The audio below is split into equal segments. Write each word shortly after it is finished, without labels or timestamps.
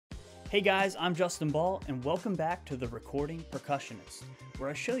Hey guys, I'm Justin Ball, and welcome back to the Recording Percussionist, where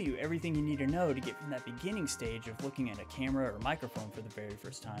I show you everything you need to know to get from that beginning stage of looking at a camera or microphone for the very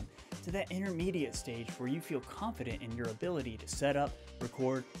first time to that intermediate stage where you feel confident in your ability to set up,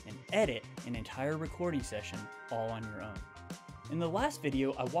 record, and edit an entire recording session all on your own. In the last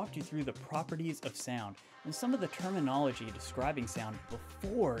video, I walked you through the properties of sound and some of the terminology describing sound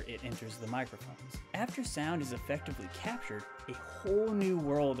before it enters the microphones. After sound is effectively captured, a whole new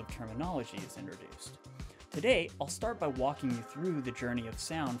world of terminology is introduced. Today, I'll start by walking you through the journey of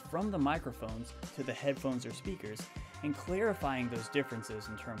sound from the microphones to the headphones or speakers and clarifying those differences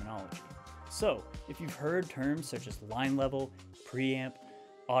in terminology. So, if you've heard terms such as line level, preamp,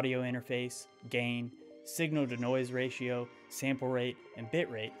 audio interface, gain, signal-to-noise ratio, sample rate, and bit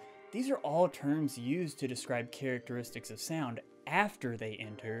rate, these are all terms used to describe characteristics of sound after they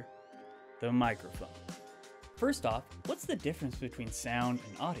enter the microphone. First off, what's the difference between sound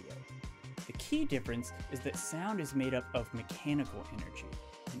and audio? The key difference is that sound is made up of mechanical energy,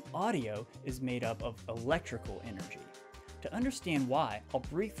 and audio is made up of electrical energy. To understand why, I'll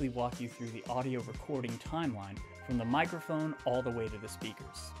briefly walk you through the audio recording timeline from the microphone all the way to the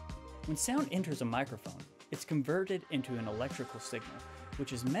speakers. When sound enters a microphone, it's converted into an electrical signal,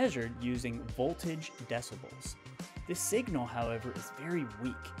 which is measured using voltage decibels. This signal, however, is very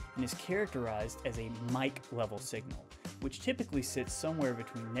weak and is characterized as a mic level signal, which typically sits somewhere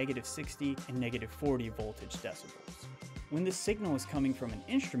between -60 and -40 voltage decibels. When this signal is coming from an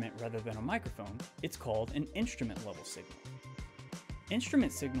instrument rather than a microphone, it's called an instrument level signal.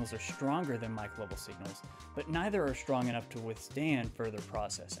 Instrument signals are stronger than mic level signals, but neither are strong enough to withstand further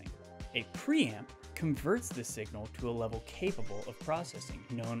processing. A preamp converts this signal to a level capable of processing,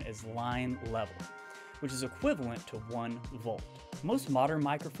 known as line level, which is equivalent to 1 volt. Most modern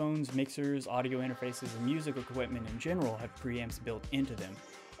microphones, mixers, audio interfaces, and music equipment in general have preamps built into them,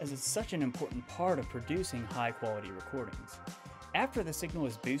 as it's such an important part of producing high-quality recordings. After the signal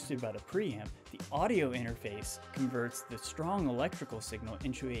is boosted by the preamp, the audio interface converts the strong electrical signal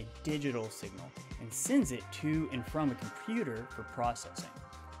into a digital signal and sends it to and from a computer for processing.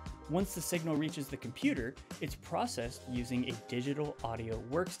 Once the signal reaches the computer, it's processed using a digital audio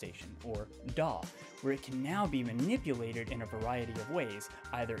workstation, or DAW, where it can now be manipulated in a variety of ways,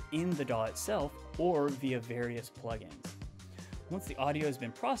 either in the DAW itself or via various plugins. Once the audio has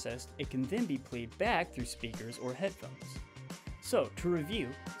been processed, it can then be played back through speakers or headphones. So, to review,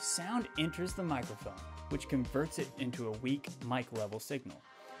 sound enters the microphone, which converts it into a weak mic level signal.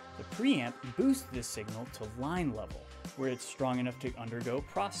 The preamp boosts this signal to line level, where it's strong enough to undergo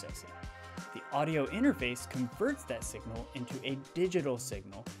processing. The audio interface converts that signal into a digital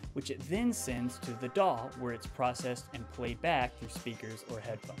signal, which it then sends to the DAW, where it's processed and played back through speakers or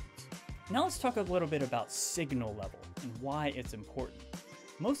headphones. Now let's talk a little bit about signal level and why it's important.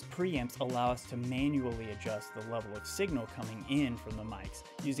 Most preamps allow us to manually adjust the level of signal coming in from the mics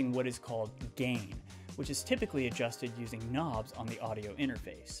using what is called gain, which is typically adjusted using knobs on the audio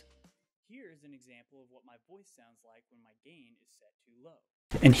interface. Here's an example of what my voice sounds like when my gain is set too low.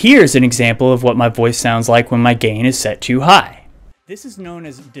 And here's an example of what my voice sounds like when my gain is set too high. This is known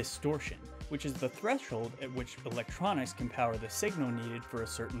as distortion, which is the threshold at which electronics can power the signal needed for a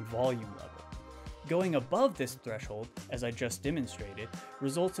certain volume level. Going above this threshold, as I just demonstrated,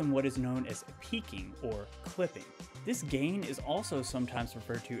 results in what is known as peaking or clipping. This gain is also sometimes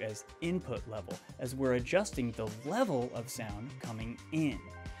referred to as input level, as we're adjusting the level of sound coming in.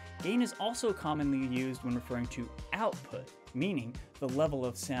 Gain is also commonly used when referring to output, meaning the level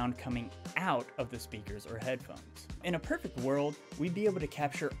of sound coming out of the speakers or headphones. In a perfect world, we'd be able to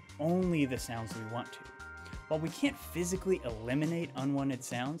capture only the sounds we want to. While we can't physically eliminate unwanted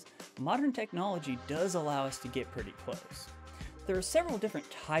sounds, modern technology does allow us to get pretty close. There are several different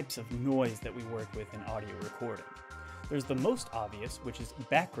types of noise that we work with in audio recording. There's the most obvious, which is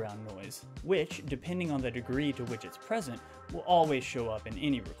background noise, which, depending on the degree to which it's present, will always show up in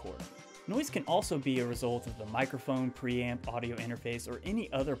any recording. Noise can also be a result of the microphone, preamp, audio interface, or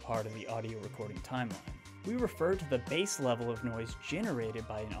any other part of the audio recording timeline. We refer to the base level of noise generated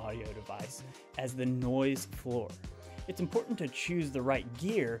by an audio device as the noise floor. It's important to choose the right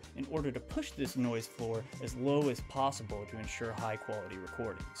gear in order to push this noise floor as low as possible to ensure high quality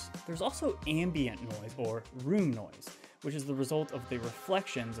recordings. There's also ambient noise, or room noise, which is the result of the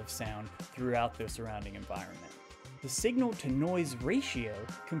reflections of sound throughout the surrounding environment. The signal-to-noise ratio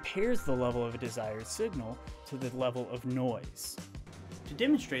compares the level of a desired signal to the level of noise. To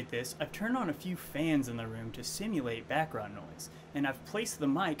demonstrate this, I've turned on a few fans in the room to simulate background noise, and I've placed the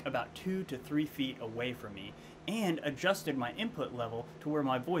mic about 2 to 3 feet away from me and adjusted my input level to where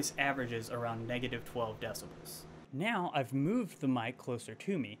my voice averages around -12 decibels. Now I've moved the mic closer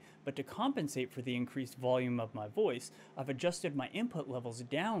to me, but to compensate for the increased volume of my voice, I've adjusted my input levels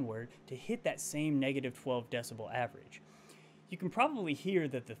downward to hit that same negative 12 decibel average. You can probably hear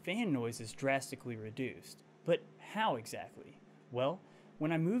that the fan noise is drastically reduced, but how exactly? Well,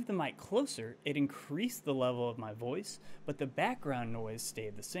 when I moved the mic closer, it increased the level of my voice, but the background noise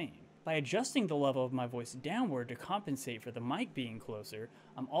stayed the same. By adjusting the level of my voice downward to compensate for the mic being closer,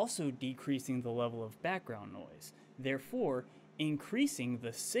 I'm also decreasing the level of background noise, therefore increasing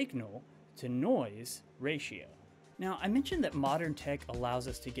the signal to noise ratio. Now, I mentioned that modern tech allows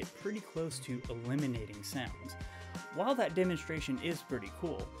us to get pretty close to eliminating sounds. While that demonstration is pretty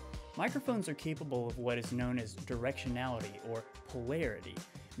cool, microphones are capable of what is known as directionality or polarity,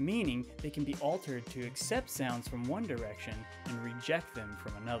 meaning they can be altered to accept sounds from one direction and reject them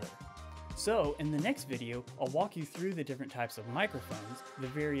from another. So, in the next video, I'll walk you through the different types of microphones, the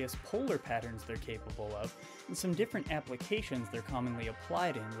various polar patterns they're capable of, and some different applications they're commonly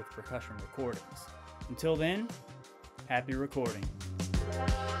applied in with percussion recordings. Until then, happy recording.